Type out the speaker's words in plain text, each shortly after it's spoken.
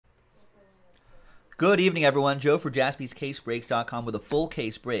Good evening, everyone. Joe for JaspysCaseBreaks.com with a full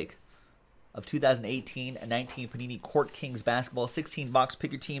case break of 2018-19 Panini Court Kings basketball. 16-box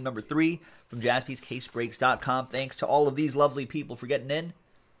pick your team number 3 from JaspysCaseBreaks.com. Thanks to all of these lovely people for getting in.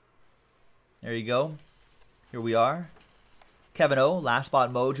 There you go. Here we are. Kevin O, Last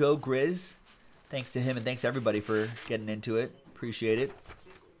Spot Mojo, Grizz. Thanks to him and thanks to everybody for getting into it. Appreciate it.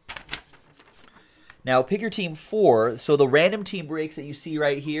 Now, pick your team 4. So the random team breaks that you see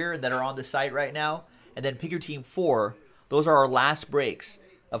right here that are on the site right now, and then pick your team 4. Those are our last breaks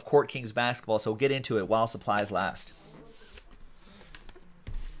of Court Kings basketball, so get into it while supplies last.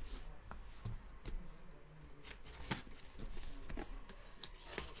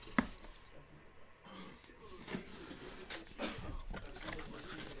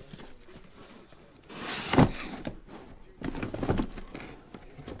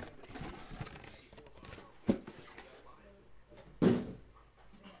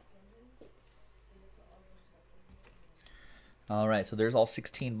 All right, so there's all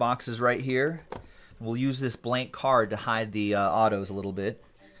 16 boxes right here. We'll use this blank card to hide the autos a little bit.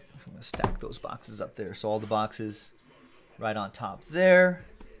 I'm going to stack those boxes up there. So all the boxes right on top there.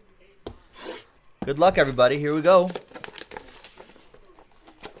 Good luck, everybody. Here we go.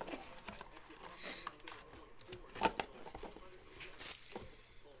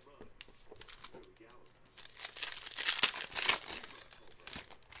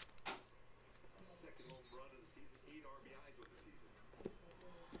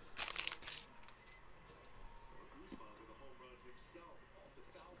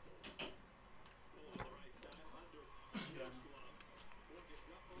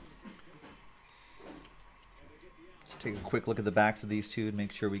 Take a quick look at the backs of these two and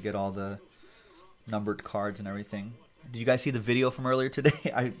make sure we get all the numbered cards and everything. Did you guys see the video from earlier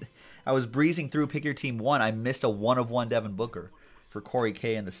today? I was breezing through Pick Your Team 1. I missed a 1-of-1 Devin Booker for Corey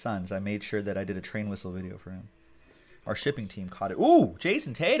K and the Suns. I made sure that I did a train whistle video for him. Our shipping team caught it. Ooh,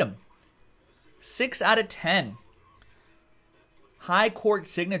 Jason Tatum. 6 out of 10. High court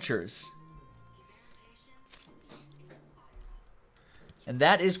signatures. And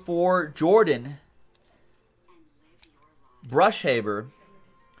that is for Jordan Brushhaber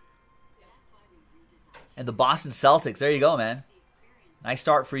and the Boston Celtics. There you go, man. Nice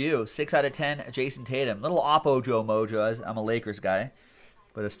start for you. 6 out of 10, Jason Tatum. Little Oppo Joe Mojo, as I'm a Lakers guy.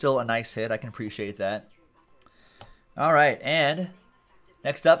 But it's still a nice hit. I can appreciate that. All right, and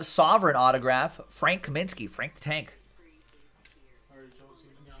next up, Sovereign autograph, Frank Kaminsky. Frank the Tank.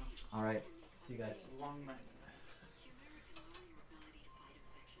 All right. See you guys.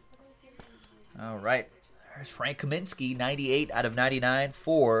 All right. There's Frank Kaminsky, 98 out of 99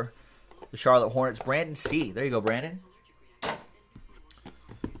 for the Charlotte Hornets. Brandon C. There you go, Brandon.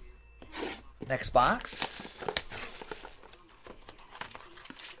 Next box.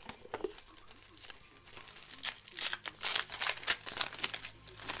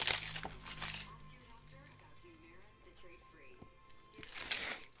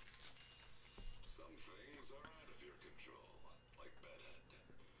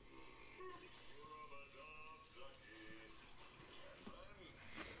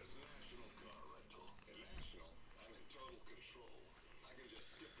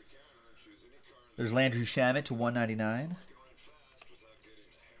 There's Landry Shamet to 199.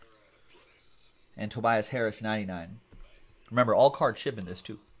 And Tobias Harris, 99. Remember, all cards ship in this,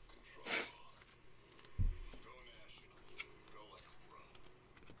 too.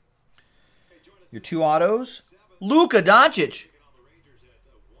 Your 2 autos. Luka Doncic.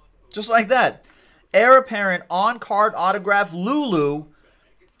 Just like that. Heir apparent on-card autograph Lulu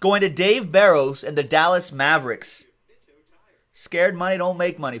going to Dave Barrows and the Dallas Mavericks. Scared money don't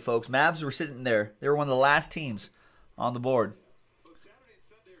make money, folks. Mavs were sitting there. They were one of the last teams on the board.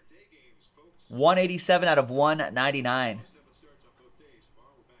 187 out of 199.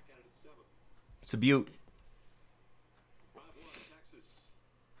 It's a beaut.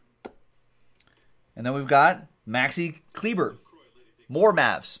 And then we've got Maxi Kleber. More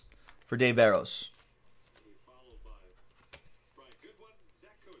Mavs for Dave Barrows.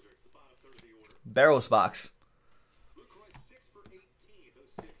 Barrows box.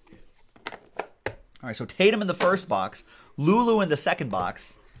 All right, so Tatum in the first box, Lulu in the second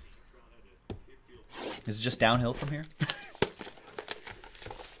box. Is it just downhill from here?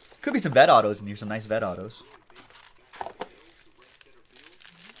 Could be some vet autos in here, some nice vet autos.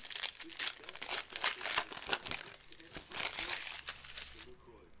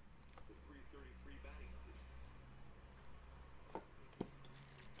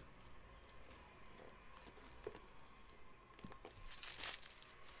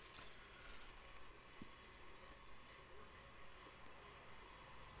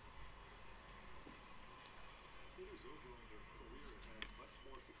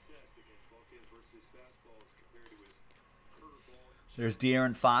 There's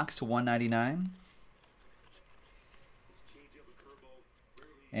De'Aaron Fox to 199.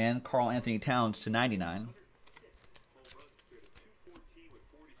 And Karl Anthony Towns to 99.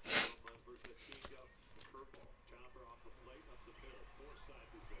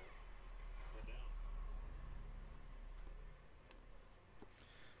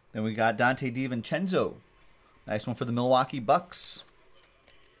 Then we got Dante DiVincenzo. Nice one for the Milwaukee Bucks.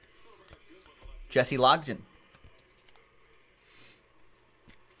 Jesse Logsdon.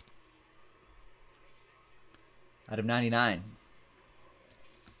 Out of 99.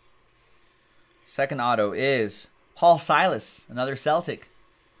 Second auto is Paul Silas, another Celtic.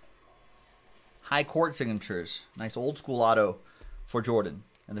 High court signatures. Nice old school auto for Jordan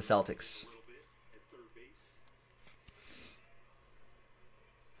and the Celtics.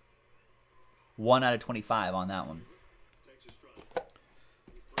 One out of 25 on that one.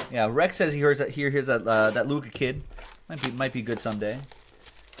 Yeah, Rex says he hears that Luka kid. Might be good someday.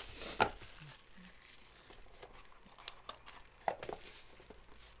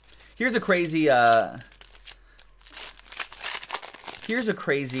 Here's a crazy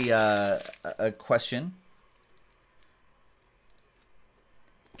question.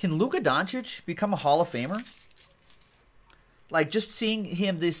 Can Luka Doncic become a Hall of Famer? Like, just seeing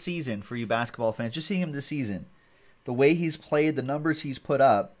him this season, for you basketball fans, just seeing him this season, the way he's played, the numbers he's put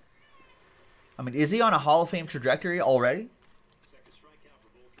up. I mean, is he on a Hall of Fame trajectory already?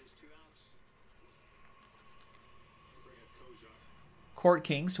 Court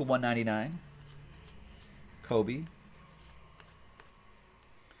Kings to 199. Kobe.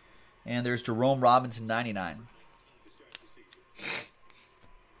 And there's Jerome Robinson, 99.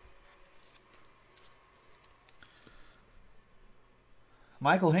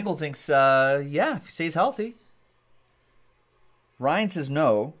 Michael Hinkle thinks, yeah, if he stays healthy. Ryan says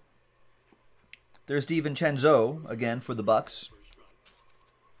no. There's DiVincenzo, again, for the Bucks.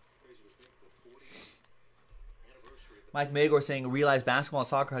 Mike Magor saying, realize basketball and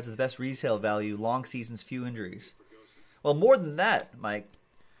soccer has the best resale value, long seasons, few injuries. Well, more than that, Mike.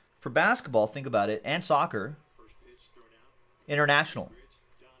 For basketball, think about it, and soccer, international,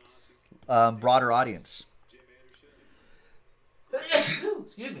 broader audience.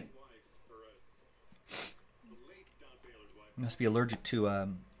 Excuse me. Must be allergic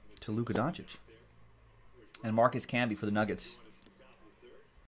to Luka Doncic. And Marcus Camby for the Nuggets.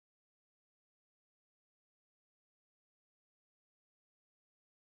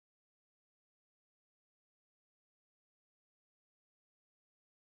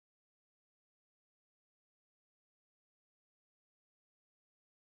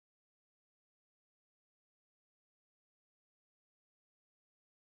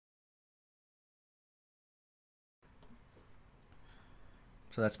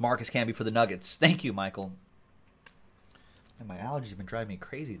 So that's Marcus Camby for the Nuggets. Thank you, Michael. And my allergies have been driving me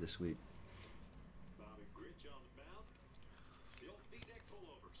crazy this week.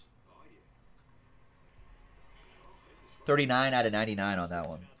 39 out of 99 on that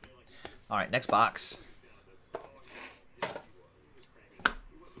one. All right, next box.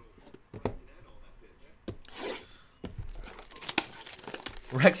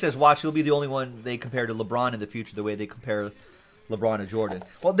 Rex says, watch, he'll be the only one they compare to LeBron in the future the way they compare LeBron to Jordan.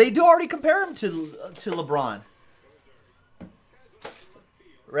 Well, they do already compare him to LeBron.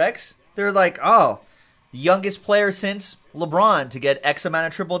 Rex, they're like, oh, youngest player since LeBron to get X amount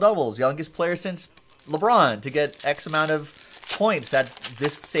of triple doubles. Youngest player since LeBron to get X amount of points at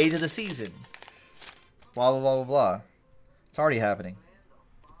this stage of the season. Blah, blah, blah, blah, blah. It's already happening.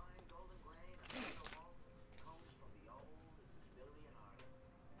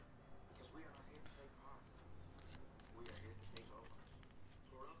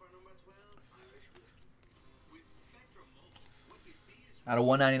 Out of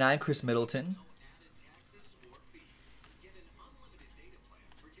 199, Chris Middleton.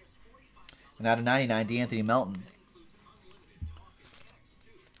 And out of 99, DeAnthony Melton.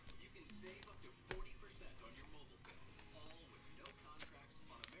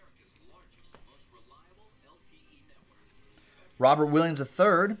 Robert Williams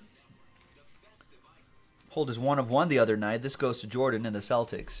III pulled his 1 of 1 the other night. This goes to Jordan and the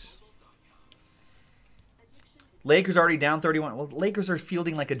Celtics. Lakers already down 31. Well, Lakers are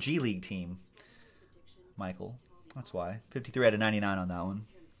fielding like a G League team, Michael. That's why. 53 out of 99 on that one.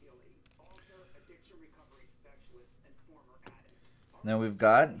 And then we've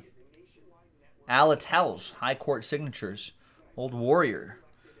got Alatel's high court signatures. Old Warrior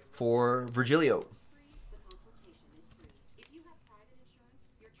for Virgilio.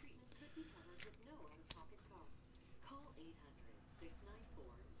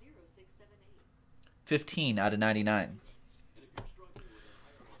 15 out of 99.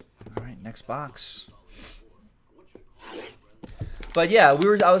 All right, next box. But yeah,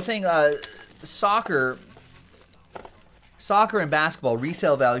 I was saying soccer and basketball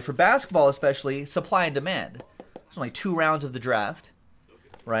resale value for basketball, especially supply and demand. There's only 2 rounds of the draft,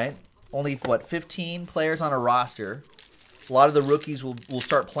 right? Only what 15 players on a roster. A lot of the rookies will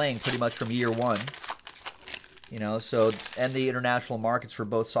start playing pretty much from year 1. You know, so and the international markets for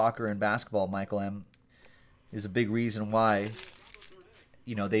both soccer and basketball, Michael M, is a big reason why,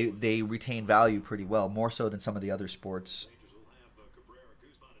 you know, they retain value pretty well, more so than some of the other sports.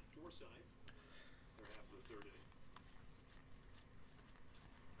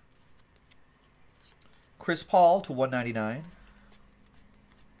 Chris Paul to 199.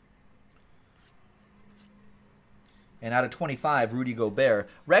 And out of 25, Rudy Gobert.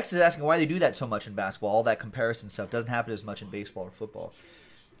 Rex is asking why they do that so much in basketball. All that comparison stuff doesn't happen as much in baseball or football.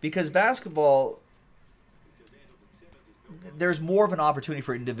 Because basketball, there's more of an opportunity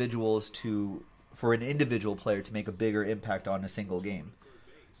for individuals for an individual player to make a bigger impact on a single game,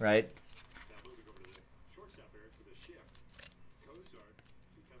 right?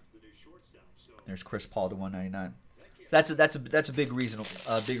 There's Chris Paul to 199. That's a big reason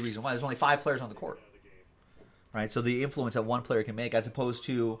why there's only 5 players on the court. Right, so the influence that one player can make, as opposed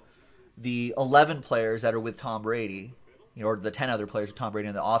to the 11 players that are with Tom Brady, you know, or the 10 other players with Tom Brady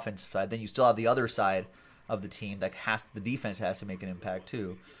on the offensive side. Then you still have the other side of the team that the defense has to make an impact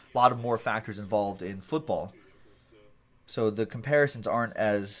too. A lot of more factors involved in football, so the comparisons aren't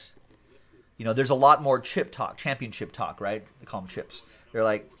as, you know, there's a lot more championship talk, right? They call them chips. They're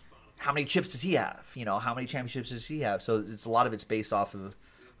like, how many chips does he have? You know, how many championships does he have? So it's a lot of it's based off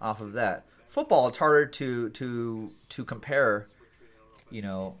of that. Football, it's harder to compare, you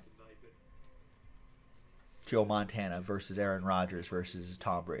know, Joe Montana versus Aaron Rodgers versus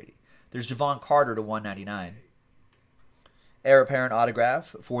Tom Brady. There's Javon Carter to 199. Heir apparent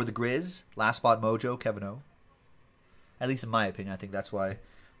autograph for the Grizz. Last spot mojo, Kevin O. At least in my opinion, I think that's why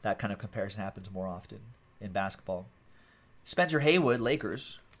that kind of comparison happens more often in basketball. Spencer Haywood,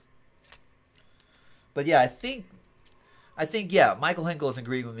 Lakers. But yeah, I think yeah, Michael Hinkle is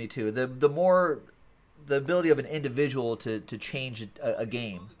agreeing with me too. The ability of an individual to change a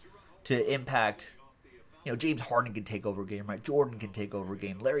game, to impact, you know, James Harden can take over a game, right? Jordan can take over a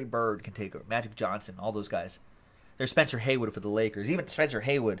game. Larry Bird can take over. Magic Johnson, all those guys. There's Spencer Haywood for the Lakers. Even Spencer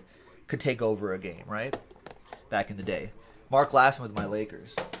Haywood could take over a game, right? Back in the day. Mark Glassman with my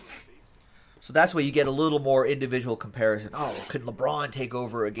Lakers. So that's where you get a little more individual comparison. Oh, could LeBron take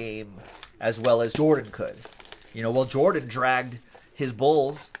over a game as well as Jordan could? You know, well, Jordan dragged his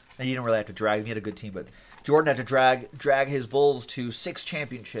Bulls, and he didn't really have to drag him. He had a good team, but Jordan had to drag his Bulls to 6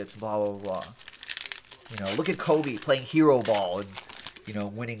 championships, blah, blah, blah. You know, look at Kobe playing hero ball and, you know,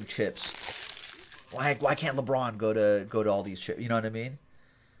 winning chips. Why can't LeBron go to all these chips? You know what I mean?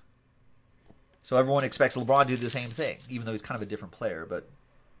 So everyone expects LeBron to do the same thing, even though he's kind of a different player, but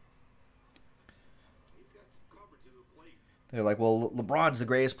they're like, well, LeBron's the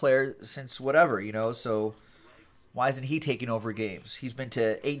greatest player since whatever, you know, so why isn't he taking over games? He's been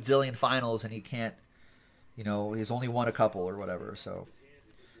to 8 zillion finals and he can't, you know, he's only won a couple or whatever. So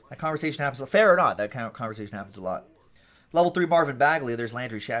that conversation happens. Fair or not, that kind of conversation happens a lot. Level 3 Marvin Bagley, there's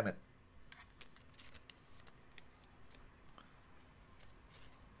Landry Shamet.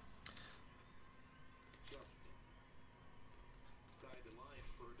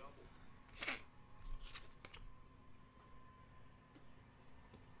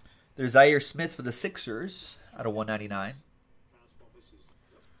 There's Zaire Smith for the Sixers out of 199.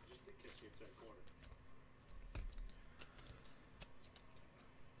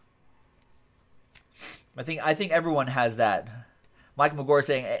 I think everyone has that. Mike McGore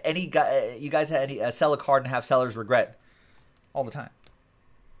saying, you guys had any sell a card and have seller's regret all the time.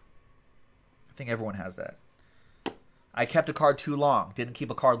 I think everyone has that. I kept a card too long. Didn't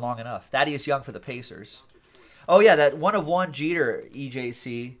keep a card long enough. Thaddeus Young for the Pacers. Oh yeah, that 1/1 Jeter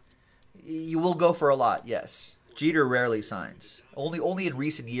EJC. You will go for a lot, yes. Jeter rarely signs. Only in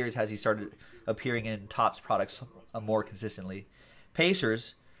recent years has he started appearing in Topps products more consistently.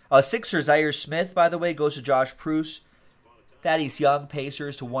 Pacers. Sixers, Zaire Smith, by the way, goes to Josh Proust. Thaddeus Young,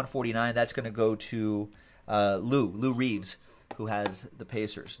 Pacers to 149. That's going to go to Lou Reeves, who has the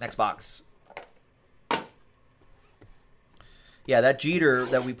Pacers. Next box. Yeah, that Jeter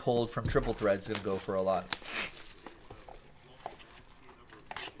that we pulled from Triple Thread is going to go for a lot.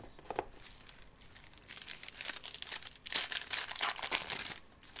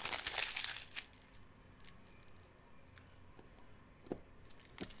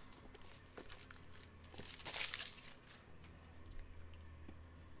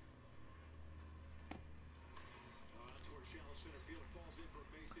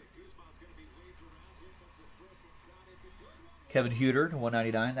 Kevin Huter to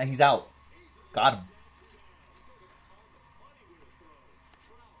 199. Now he's out. Got him.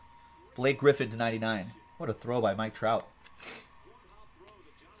 Blake Griffin to 99. What a throw by Mike Trout.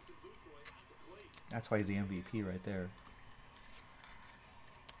 That's why he's the MVP right there.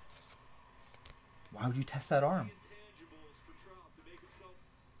 Why would you test that arm?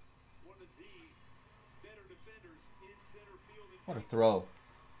 What a throw.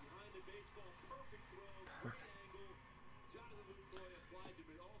 Perfect.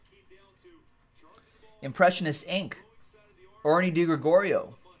 Impressionist Inc. Orny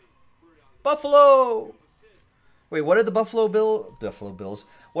DiGregorio. Buffalo. Wait, what did the Buffalo Bills?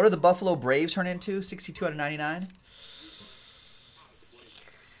 What did the Buffalo Braves turn into? 62 out of 99.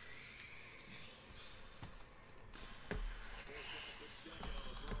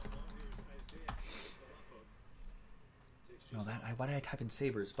 No, why did I type in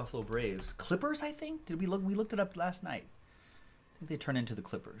Sabres? Buffalo Braves. Clippers, I think? We looked it up last night. I think they turned into the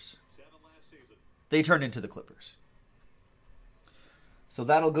Clippers. They turned into the Clippers. So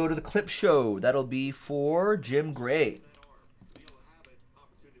that'll go to the Clip Show. That'll be for Jim Gray.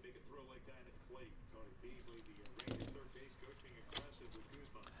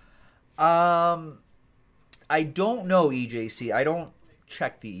 I don't know, EJC. I don't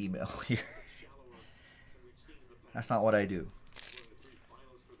check the email here. That's not what I do.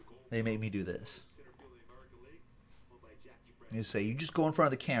 They made me do this. You say, you just go in front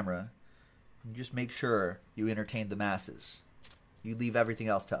of the camera and just make sure you entertain the masses. You leave everything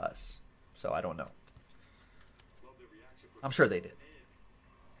else to us. So I don't know. I'm sure they did.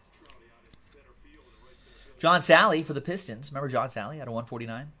 John Sally for the Pistons. Remember John Sally at a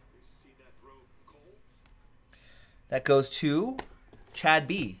 149? That goes to Chad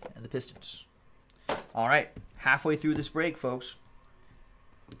B and the Pistons. All right. Halfway through this break, folks.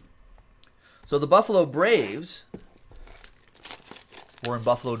 So the Buffalo Braves were in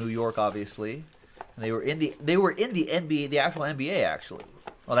Buffalo, New York, obviously. And they were in the NBA, the actual NBA, actually.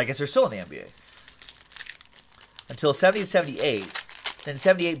 Well, I guess they're still in the NBA. Until 70-78. Then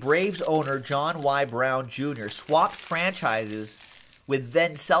 78, Braves owner John Y. Brown Jr. swapped franchises with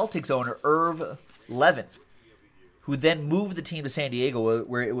then Celtics owner Irv Levin, who then moved the team to San Diego,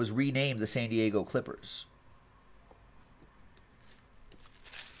 where it was renamed the San Diego Clippers.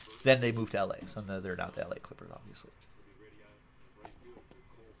 Then they moved to LA, so they're not the LA Clippers, obviously.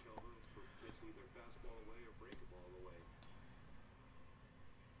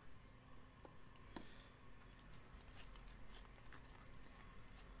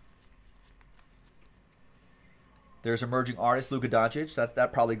 There's emerging artist Luka Doncic.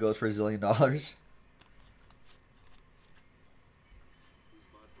 That probably goes for $1 zillion.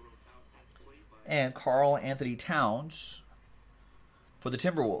 And Karl Anthony Towns for the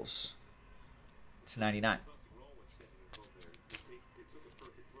Timberwolves to 99.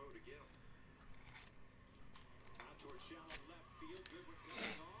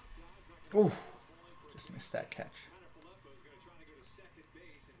 Ooh, just missed that catch.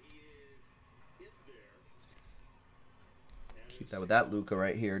 Keep that with that Luka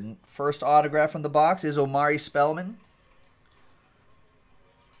right here. First autograph from the box is Omari Spellman.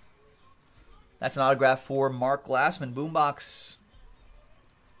 That's an autograph for Mark Glassman, Boombox.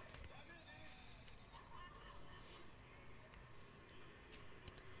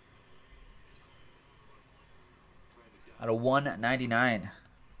 Out of 199.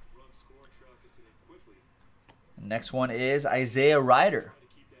 Next one is Isaiah Ryder.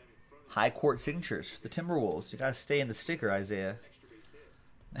 High court signatures for the Timberwolves. You got to stay in the sticker, Isaiah.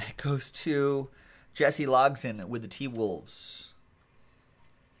 That goes to Jesse Logson with the T-Wolves.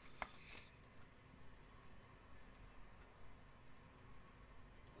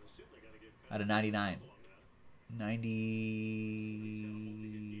 Out of 99.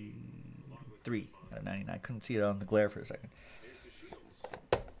 93 out of 99. Couldn't see it on the glare for a second.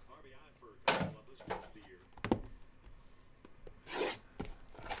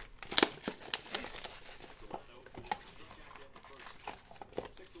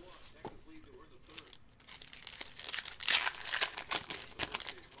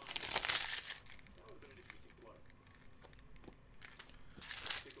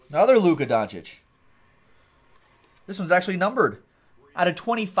 Another Luka Doncic. This one's actually numbered. Out of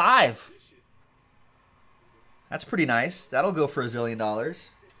 25. That's pretty nice. That'll go for $1 zillion.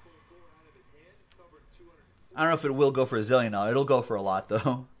 I don't know if it will go for $1 zillion. It'll go for a lot,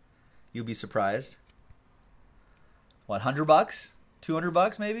 though. You'll be surprised. What, $100?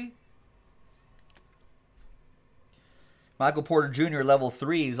 $200 maybe? Michael Porter Jr. level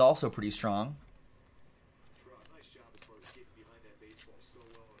 3 is also pretty strong.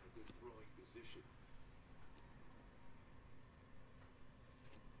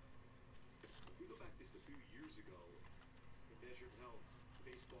 years ago, he measured how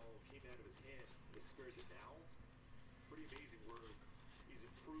baseball came out of his hand as compared to now. Pretty amazing where he's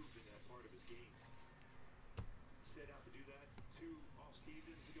improved in that part of his game. Set out to do that 2 off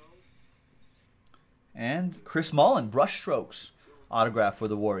seasons ago. And Chris Mullin, brushstrokes autograph for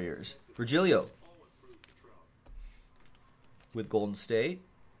the Warriors. Virgilio with Golden State.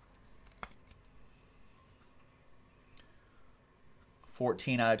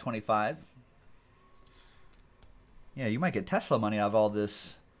 14 out of 25. Yeah, you might get Tesla money out of all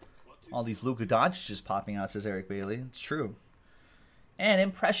this. All these Luka Doncic just popping out, says Eric Bailey. It's true. And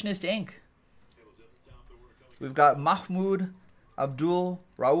Impressionist ink. We've got Mahmoud Abdul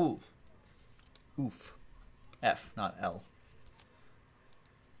Rauf. Oof. F, not L.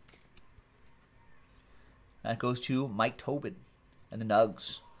 That goes to Mike Tobin and the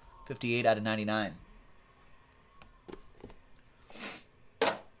Nugs. 58 out of 99.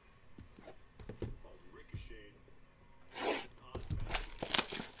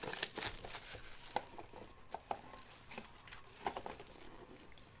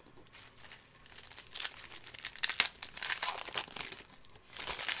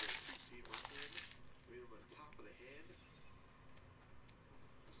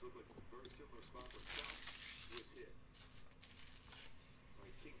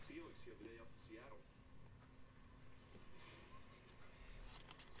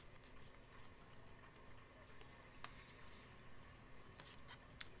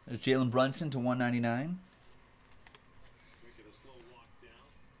 There's Jalen Brunson to 199.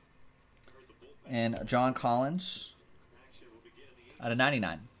 And John Collins out of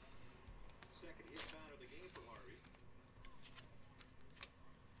 99.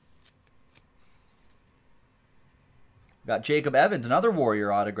 Got Jacob Evans, another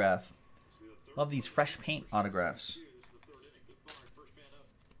Warrior autograph. Love these fresh paint autographs.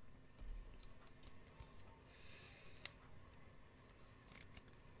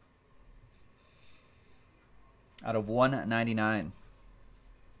 Out of 199.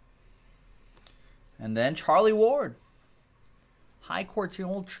 And then Charlie Ward. High court team,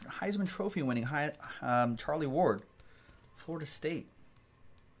 old Heisman Trophy winning Charlie Ward. Florida State.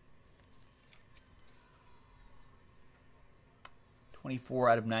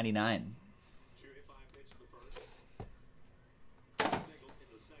 .24 out of 99.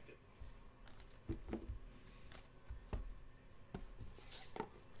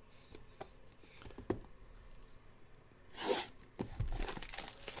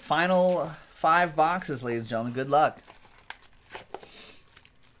 Final 5 boxes, ladies and gentlemen. Good luck.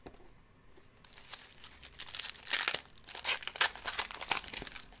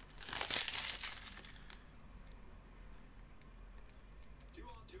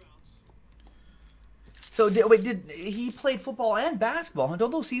 So, did he played football and basketball?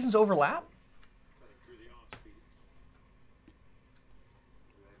 Don't those seasons overlap?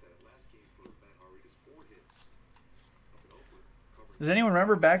 Does anyone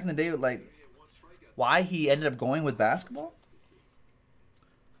remember back in the day, like, why he ended up going with basketball?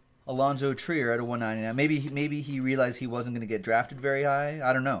 Alonzo Trier at a 199. Maybe he realized he wasn't going to get drafted very high.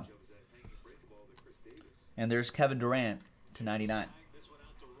 I don't know. And there's Kevin Durant to 99.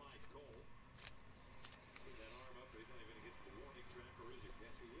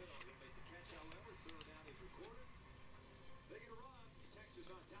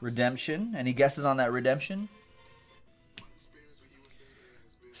 Redemption. Any guesses on that redemption?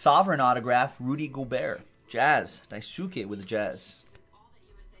 Sovereign autograph, Rudy Gobert. Jazz. Daisuke with the Jazz.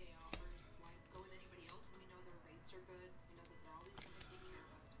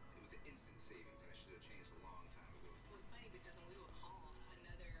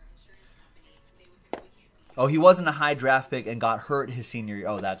 Oh, he wasn't a high draft pick and got hurt his senior year.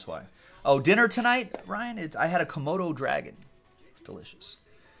 Oh, that's why. Oh, dinner tonight, Ryan? I had a Komodo dragon. It's delicious.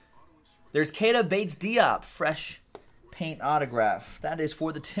 There's Keita Bates-Diop, fresh paint autograph. That is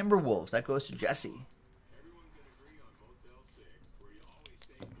for the Timberwolves. That goes to Jesse.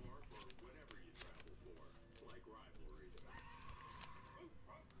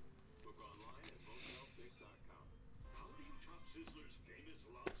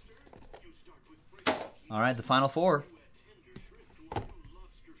 All right, the final 4.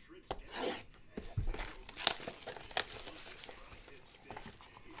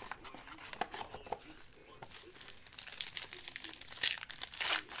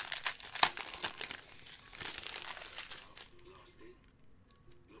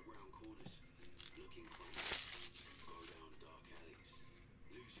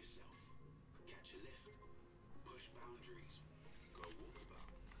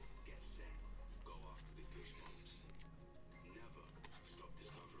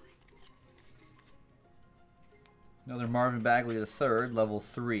 Another Marvin Bagley III, level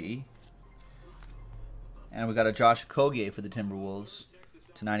 3. And we got a Josh Okogie for the Timberwolves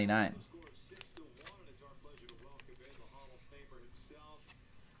to 99.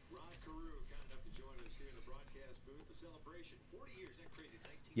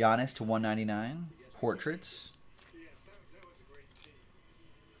 Giannis to 199. Portraits.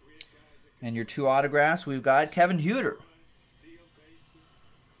 And your 2 autographs, we've got Kevin Huerter.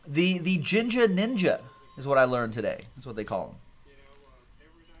 The Jinja Ninja is what I learned today. That's what they call him.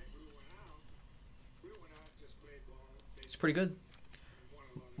 It's pretty good.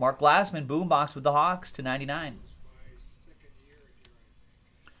 Mark Glassman, Boombox with the Hawks to 99.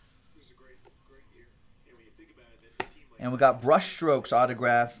 And we got Brushstrokes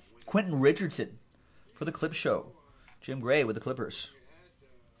autograph, Quentin Richardson for the Clip Show. Jim Gray with the Clippers.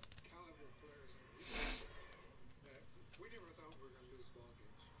 We never thought we were going to lose ball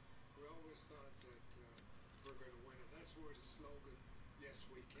games. We always thought that we're going to win, and that's where the slogan, yes,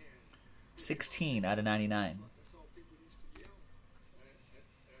 we can. 16 out of 99. That's all people used to yell at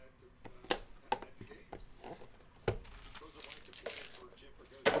the games. Those are like the play for Jim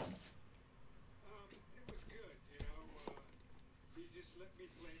Ferguson. It was good, you know. He just let me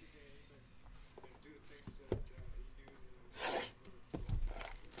play the game and do things that he knew that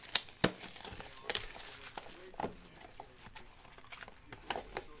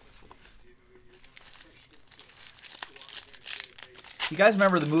You guys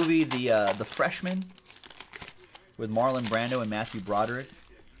remember the movie The Freshman with Marlon Brando and Matthew Broderick?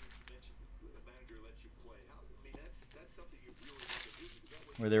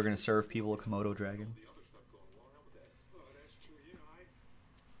 Where they were going to serve people a Komodo dragon. oh, that's true. You know,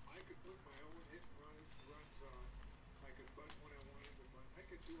 I could put my own hit runs on. I could bunt when I wanted to bunt. I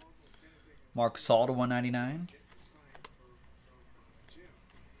could do almost anything. Mark Saul to 199. Get the sign from Jim.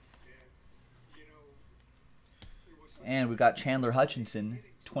 And, you know, it was something And we got Chandler Hutchinson,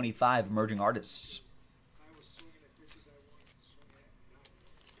 25 emerging artists. I was swinging at pitches I wanted to swing at, not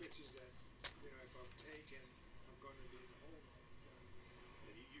pitches that, you know, if I'm taken, I'm going to be in the hole all the time.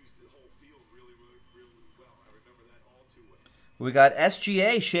 And he used the whole field really well. I remember that all too well. We got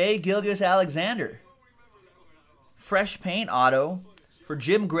SGA, Shea Gilgeous-Alexander. Fresh paint auto for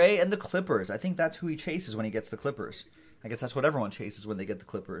Jim Gray and the Clippers. I think that's who he chases when he gets the Clippers. I guess that's what everyone chases when they get the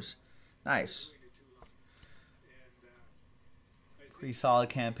Clippers. Nice. Pretty solid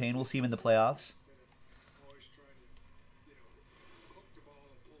campaign. We'll see him in the playoffs. Always trying to, you know, hook the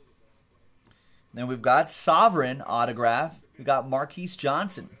ball and pull the ball. Then we've got Sovereign autograph. We got Marquise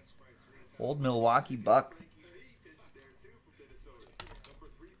Johnson, old Milwaukee Buck. I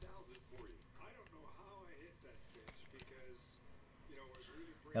don't know how I hit that pitch because, you know, it was really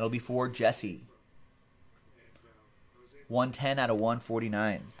bringing That'll be for Jesse. and I was able 110 out of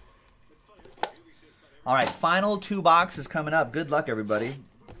 149. All right, final 2 boxes coming up. Good luck, everybody.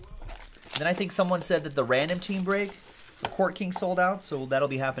 Then I think someone said that the random team break, the Court King sold out, so that'll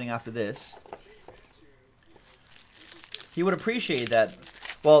be happening after this. He would appreciate that.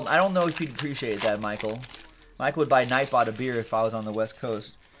 Well, I don't know if he'd appreciate that, Michael. Michael would buy Nightbot a beer if I was on the West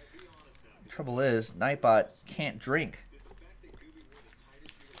Coast. The trouble is, Nightbot can't drink.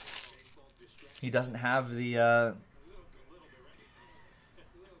 He doesn't have the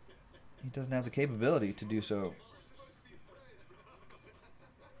he doesn't have the capability to do so.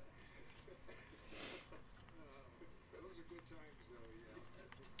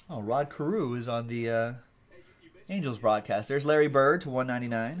 Oh, Rod Carew is on the Angels broadcast. There's Larry Bird to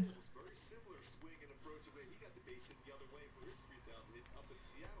 199.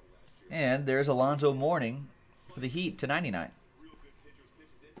 And there's Alonzo Mourning for the Heat to 99.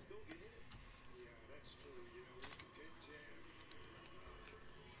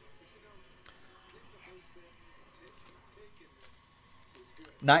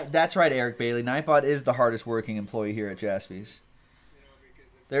 That's right, Eric Bailey. Nightbot is the hardest working employee here at Jaspy's.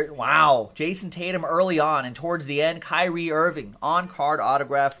 There, wow. Jason Tatum early on, and towards the end, Kyrie Irving on-card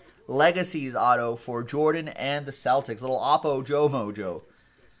autograph, Legacies auto for Jordan and the Celtics. Little Oppo Joe Mojo.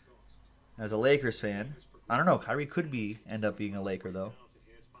 As a Lakers fan, I don't know. Kyrie could end up being a Laker, though.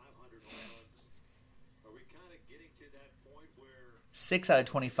 6 out of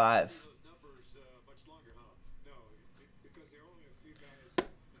 25.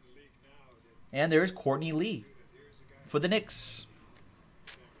 And there's Courtney Lee for the Knicks.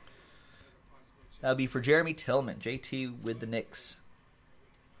 That'll be for Jeremy Tillman, JT with the Knicks.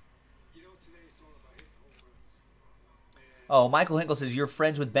 Oh, Michael Hinkle says you're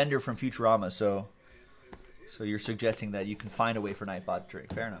friends with Bender from Futurama, so you're suggesting that you can find a way for Nightbot to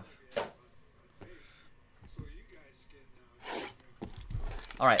drink. Fair enough.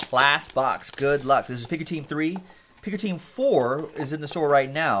 All right, last box. Good luck. This is Pick Your Team 3. Pick Your Team 4 is in the store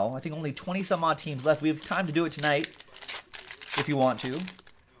right now. I think only 20-some odd teams left. We have time to do it tonight if you want to.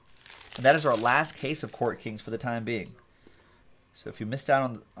 And that is our last case of Court Kings for the time being. So if you missed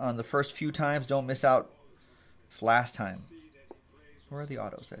out on the first few times, don't miss out this last time. Where are the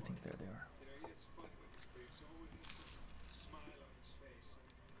autos? I think there they are.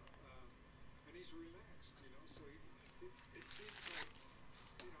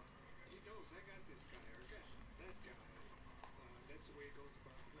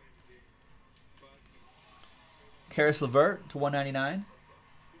 Karis LeVert to 199.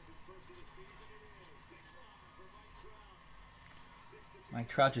 Mike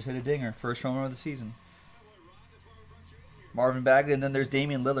Trout just hit a dinger. First home run of the season. Marvin Bagley, and then there's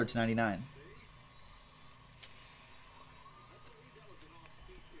Damian Lillard to 99.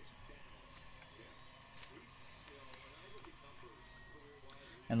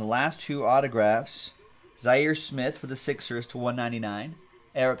 And the last two autographs, Zaire Smith for the Sixers to 199.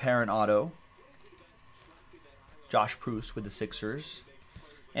 Heir apparent auto. Josh Proust with the Sixers.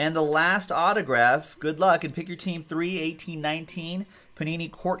 And the last autograph, good luck, and Pick Your Team 3, 18-19. Panini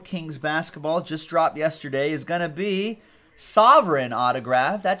Court Kings basketball, just dropped yesterday, is going to be Sovereign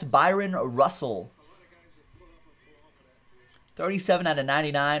autograph. That's Byron Russell. 37 out of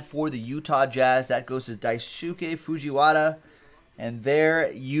 99 for the Utah Jazz. That goes to Daisuke Fujiwara. And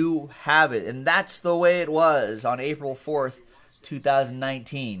there you have it. And that's the way it was on April 4th,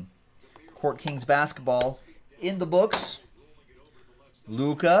 2019. Court Kings basketball in the books.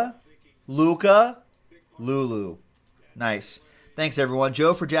 Luka, Lulu. Nice. Thanks, everyone.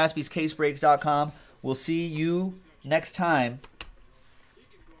 Joe for JaspysCaseBreaks.com. We'll see you next time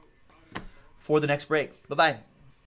for the next break. Bye-bye.